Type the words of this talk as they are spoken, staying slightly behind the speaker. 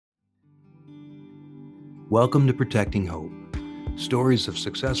Welcome to Protecting Hope, stories of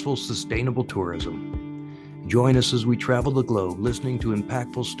successful, sustainable tourism. Join us as we travel the globe listening to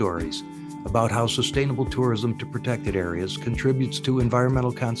impactful stories about how sustainable tourism to protected areas contributes to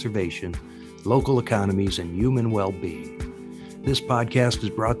environmental conservation, local economies, and human well-being. This podcast is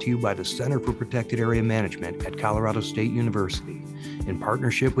brought to you by the Center for Protected Area Management at Colorado State University in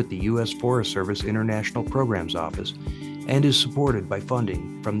partnership with the U.S. Forest Service International Programs Office and is supported by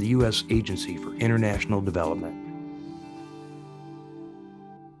funding from the U.S. Agency for International Development.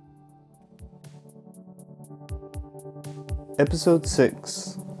 Episode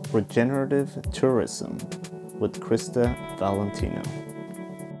 6, Regenerative Tourism with Crista Valentino.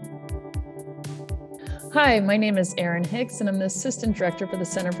 Hi, my name is Erin Hicks, and I'm the Assistant Director for the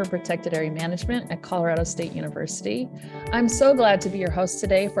Center for Protected Area Management at Colorado State University. I'm so glad to be your host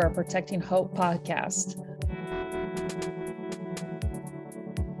today for our Protecting Hope podcast.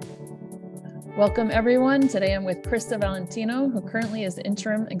 Welcome, everyone. Today I'm with Crista Valentino, who currently is the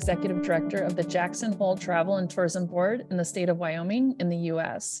Interim Executive Director of the Jackson Hole Travel and Tourism Board in the State of Wyoming in the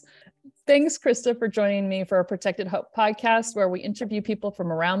U.S. Thanks, Crista, for joining me for our Protected Hope podcast, where we interview people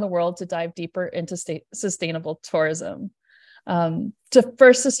from around the world to dive deeper into sustainable tourism.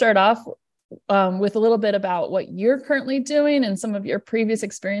 To start off with a little bit about what you're currently doing and some of your previous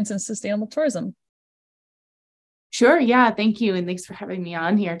experience in sustainable tourism. Sure. Yeah. Thank you. And thanks for having me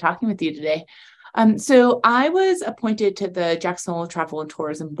on here talking with you today. So I was appointed to the Jackson Hole Travel and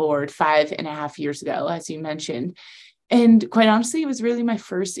Tourism Board 5.5 years ago, as you mentioned. And quite honestly, it was really my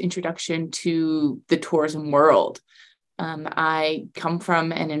first introduction to the tourism world. I come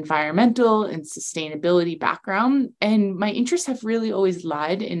from an environmental and sustainability background, and my interests have really always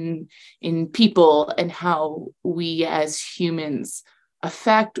lied in people and how we as humans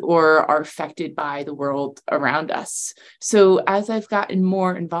affect or are affected by the world around us. So as I've gotten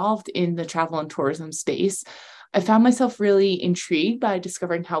more involved in the travel and tourism space, I found myself really intrigued by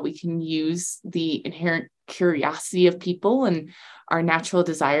discovering how we can use the inherent curiosity of people and our natural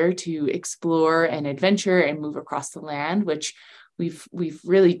desire to explore and adventure and move across the land, which we've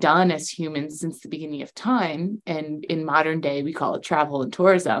really done as humans since the beginning of time. And in modern day, we call it travel and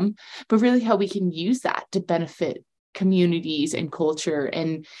tourism, but really how we can use that to benefit communities and culture,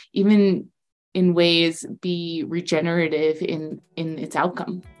 and even in ways be regenerative in its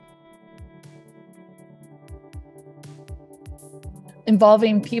outcome.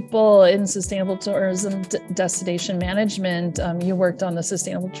 Involving people in sustainable tourism destination management, you worked on the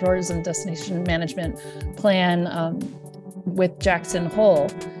Sustainable Tourism Destination Management Plan with Jackson Hole.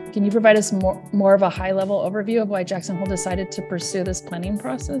 Can you provide us more of a high-level overview of why Jackson Hole decided to pursue this planning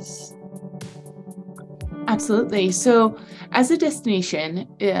process? Absolutely. So as a destination,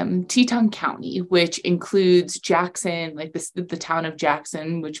 Teton County, which includes Jackson, like the town of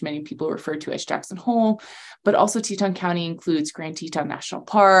Jackson, which many people refer to as Jackson Hole, but also Teton County includes Grand Teton National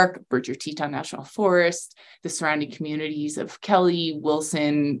Park, Bridger Teton National Forest, the surrounding communities of Kelly,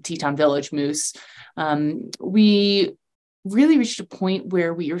 Wilson, Teton Village, Moose. We really reached a point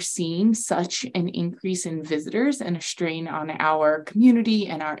where we are seeing such an increase in visitors and a strain on our community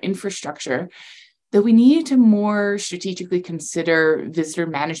and our infrastructure that we needed to more strategically consider visitor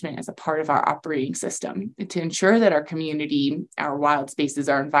management as a part of our operating system to ensure that our community, our wild spaces,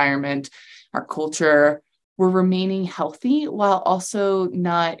 our environment, our culture were remaining healthy while also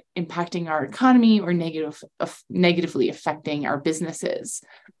not impacting our economy or negatively affecting our businesses.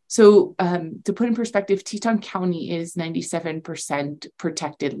 So to put in perspective, Teton County is 97%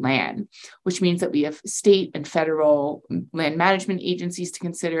 protected land, which means that we have state and federal land management agencies to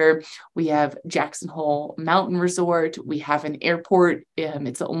consider. We have Jackson Hole Mountain Resort. We have an airport.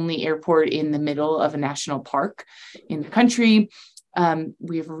 It's the only airport in the middle of a national park in the country.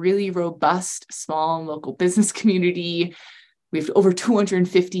 We have a really robust small and local business community. We have over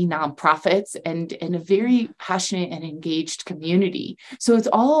 250 nonprofits and a very passionate and engaged community. So it's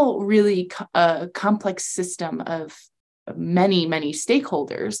all really a complex system of many, many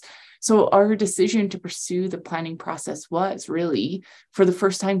stakeholders. So our decision to pursue the planning process was really, for the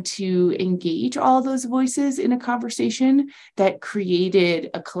first time, to engage all those voices in a conversation that created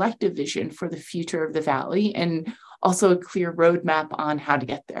a collective vision for the future of the valley and also a clear roadmap on how to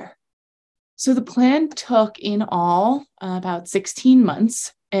get there. So the plan took in all about 16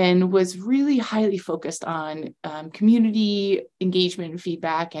 months and was really highly focused on community engagement and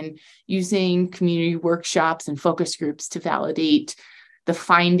feedback, and using community workshops and focus groups to validate the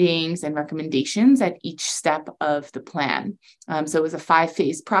findings and recommendations at each step of the plan. So it was a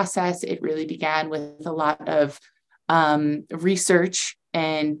 5-phase process. It really began with a lot of research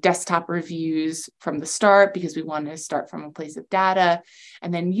and desktop reviews from the start, because we wanted to start from a place of data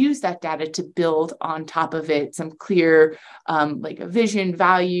and then use that data to build on top of it some clear like a vision,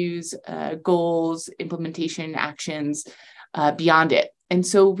 values, goals, implementation actions beyond it. And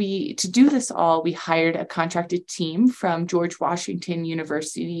so to do this all, we hired a contracted team from George Washington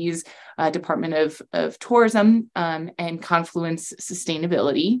University's Department of Tourism and Confluence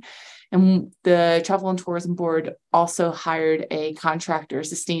Sustainability. And the Travel and Tourism Board also hired a contractor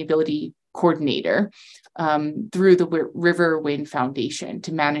sustainability coordinator through the River Wind Foundation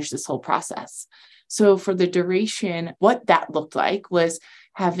to manage this whole process. So for the duration, what that looked like was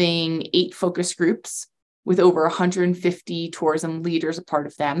having 8 focus groups with over 150 tourism leaders a part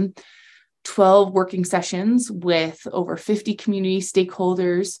of them, 12 working sessions with over 50 community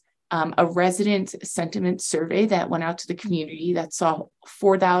stakeholders, a resident sentiment survey that went out to the community that saw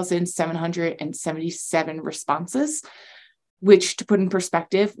 4,777 responses, which, to put in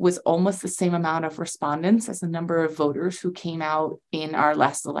perspective, was almost the same amount of respondents as the number of voters who came out in our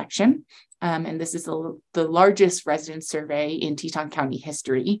last election. And this is the largest resident survey in Teton County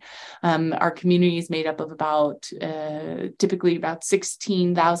history. Our community is made up of typically about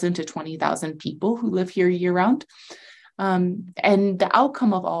 16,000 to 20,000 people who live here year round. And the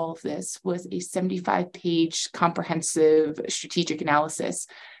outcome of all of this was a 75-page comprehensive strategic analysis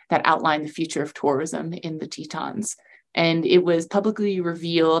that outlined the future of tourism in the Tetons. And it was publicly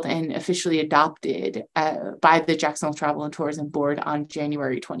revealed and officially adopted by the Jackson Hole Travel and Tourism Board on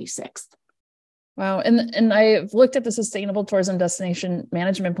January 26th. Wow. And I've looked at the Sustainable Tourism Destination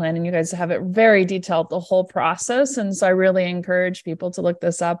Management Plan, and you guys have it very detailed, the whole process. And so I really encourage people to look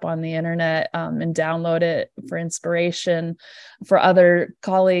this up on the internet and download it for inspiration for other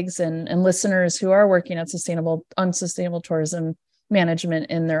colleagues and listeners who are working at sustainable tourism management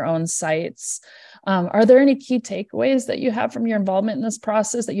in their own sites. Are there any key takeaways that you have from your involvement in this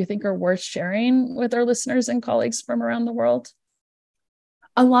process that you think are worth sharing with our listeners and colleagues from around the world?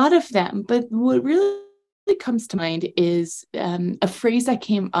 A lot of them, but what really comes to mind is a phrase that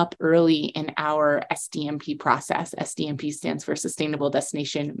came up early in our SDMP process. SDMP stands for Sustainable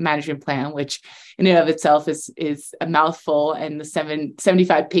Destination Management Plan, which in and of itself is a mouthful, and the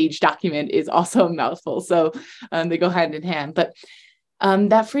 75-page document is also a mouthful. So they go hand in hand. But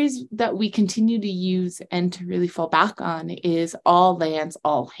that phrase that we continue to use and to really fall back on is all lands,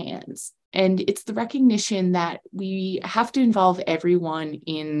 all hands. And it's the recognition that we have to involve everyone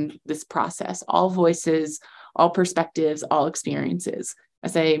in this process, all voices, all perspectives, all experiences.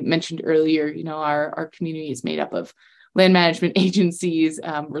 As I mentioned earlier, our community is made up of land management agencies,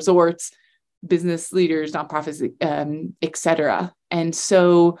 resorts, business leaders, nonprofits, et cetera. And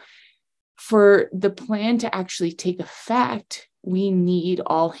so for the plan to actually take effect, we need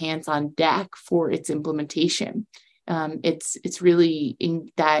all hands on deck for its implementation. It's really in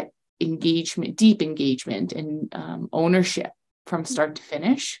that engagement, deep engagement and ownership from start to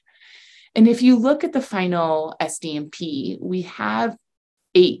finish. And if you look at the final SDMP, we have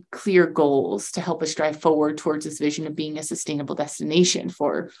 8 clear goals to help us drive forward towards this vision of being a sustainable destination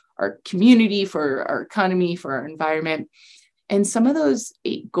for our community, for our economy, for our environment. And some of those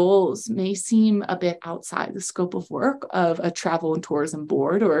 8 goals may seem a bit outside the scope of work of a travel and tourism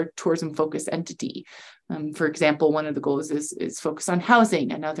board or a tourism-focused entity. For example, one of the goals is focused on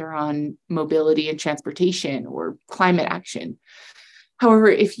housing, another on mobility and transportation or climate action. However,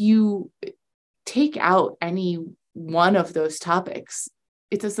 if you take out any one of those topics,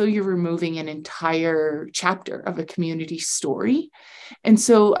 it's as though you're removing an entire chapter of a community story. And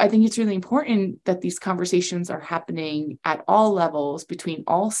so I think it's really important that these conversations are happening at all levels between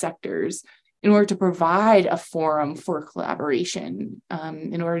all sectors in order to provide a forum for collaboration,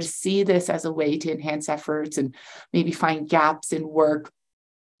 in order to see this as a way to enhance efforts and maybe find gaps in work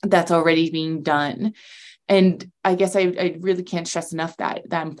that's already being done. And I guess I really can't stress enough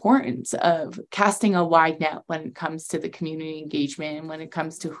that importance of casting a wide net when it comes to the community engagement and when it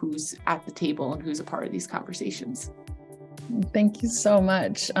comes to who's at the table and who's a part of these conversations. Thank you so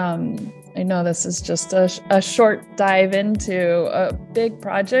much. I know this is just a short dive into a big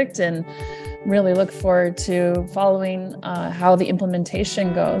project, and really look forward to following how the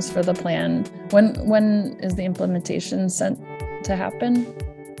implementation goes for the plan. When is the implementation set to happen?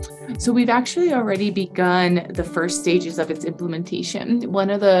 So we've actually already begun the first stages of its implementation. One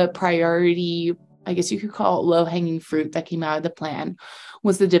of the priority, I guess you could call it low-hanging fruit that came out of the plan,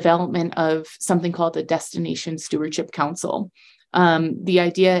 was the development of something called the Destination Stewardship Council. The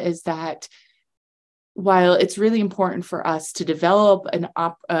idea is that while it's really important for us to develop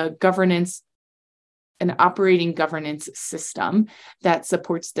a governance an operating governance system that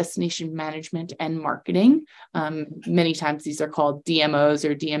supports destination management and marketing. Many times these are called DMOs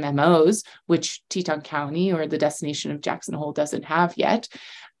or DMMOs, which Teton County or the destination of Jackson Hole doesn't have yet.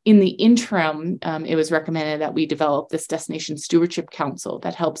 In the interim, it was recommended that we develop this Destination Stewardship Council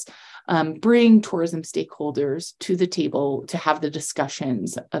that helps bring tourism stakeholders to the table to have the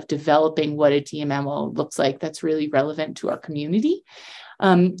discussions of developing what a DMMO looks like that's really relevant to our community,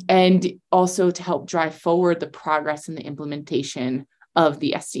 and also to help drive forward the progress in the implementation of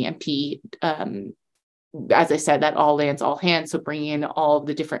the SDMP. As I said, that all lands, all hands, so bringing in all of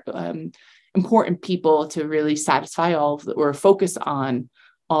the different important people to really satisfy all of or focus on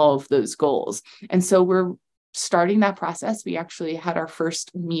all of those goals. And so we're starting that process. We actually had our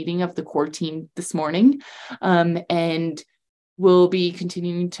first meeting of the core team this morning, and we'll be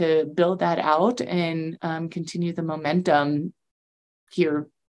continuing to build that out and continue the momentum here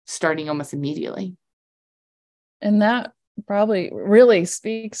starting almost immediately. And that probably really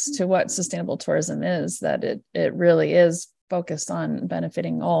speaks to what sustainable tourism is, that it really is focused on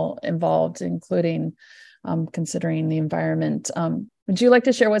benefiting all involved, including considering the environment. Would you like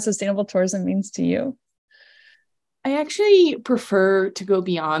to share what sustainable tourism means to you? I actually prefer to go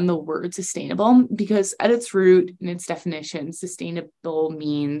beyond the word sustainable, because at its root and its definition, sustainable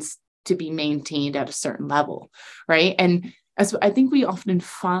means to be maintained at a certain level, right? And as I think we often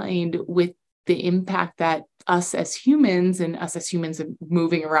find with the impact that us as humans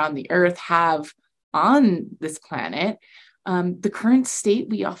moving around the earth have on this planet, the current state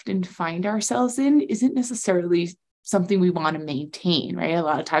we often find ourselves in isn't necessarily something we want to maintain, right? A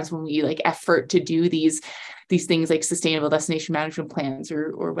lot of times when we effort to do these things like sustainable destination management plans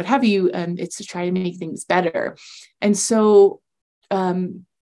or what have you, it's to try to make things better. And so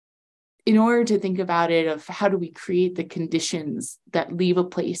in order to think about it of how do we create the conditions that leave a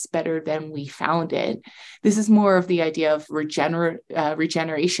place better than we found it, this is more of the idea of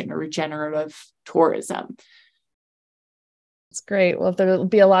regeneration or regenerative tourism. It's great. Well, there'll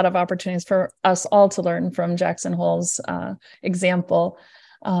be a lot of opportunities for us all to learn from Jackson Hole's example.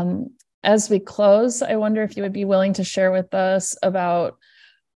 As we close, I wonder if you would be willing to share with us about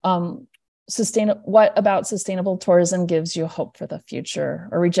what about sustainable tourism gives you hope for the future,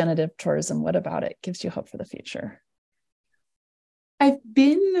 or regenerative tourism, what about it gives you hope for the future? I've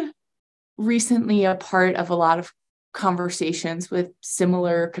been recently a part of a lot of conversations with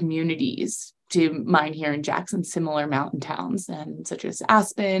similar communities to mine here in Jackson, similar mountain towns, such as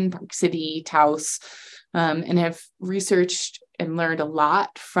Aspen, Park City, Taos, and have researched and learned a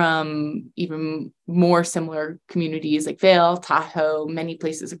lot from even more similar communities like Vail, Tahoe, many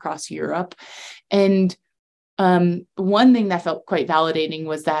places across Europe. And one thing that felt quite validating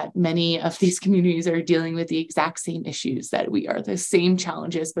was that many of these communities are dealing with the exact same issues that we are, the same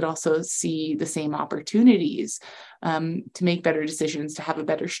challenges, but also see the same opportunities to make better decisions, to have a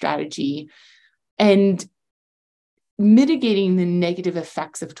better strategy. And mitigating the negative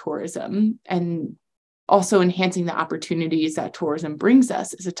effects of tourism and also enhancing the opportunities that tourism brings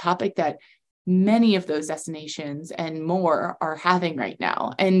us is a topic that many of those destinations and more are having right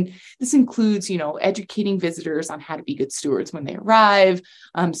now. And this includes, educating visitors on how to be good stewards when they arrive,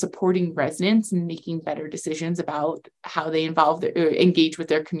 supporting residents and making better decisions about how they engage with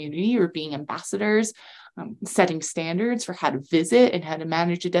their community or being ambassadors, setting standards for how to visit and how to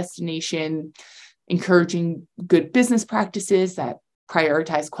manage a destination, encouraging good business practices that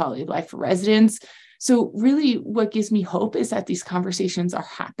prioritize quality of life for residents. So really what gives me hope is that these conversations are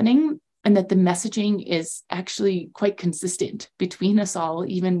happening and that the messaging is actually quite consistent between us all,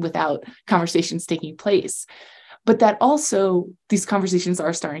 even without conversations taking place. But that also these conversations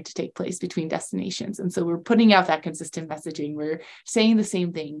are starting to take place between destinations. And so we're putting out that consistent messaging. We're saying the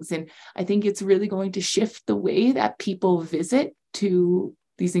same things. And I think it's really going to shift the way that people visit to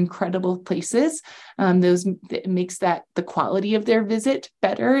these incredible places. It makes that the quality of their visit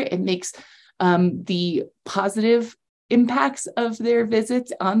better. It makes the positive impacts of their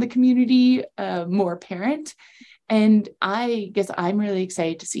visits on the community more apparent. And I guess I'm really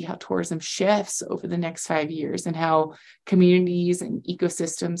excited to see how tourism shifts over the next 5 years and how communities and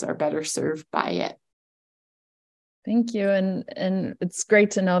ecosystems are better served by it. Thank you. And it's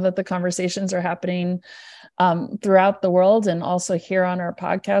great to know that the conversations are happening throughout the world and also here on our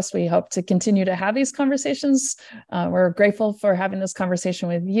podcast. We hope to continue to have these conversations. We're grateful for having this conversation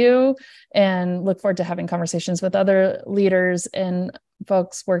with you and look forward to having conversations with other leaders and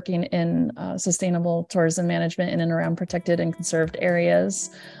folks working in sustainable tourism management in and around protected and conserved areas.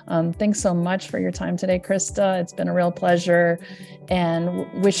 Thanks so much for your time today, Crista. It's been a real pleasure, and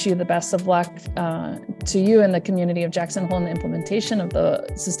wish you the best of luck to you and the community of Jackson Hole in the implementation of the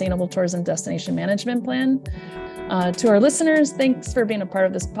Sustainable Tourism Destination Management Plan. To our listeners, thanks for being a part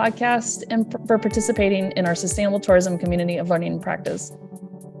of this podcast and for participating in our sustainable tourism community of learning and practice.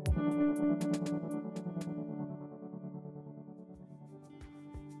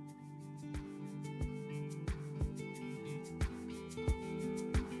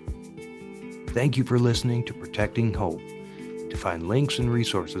 Thank you for listening to Protecting Hope. To find links and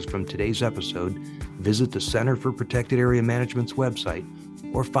resources from today's episode, visit the Center for Protected Area Management's website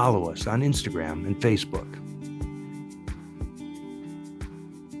or follow us on Instagram and Facebook.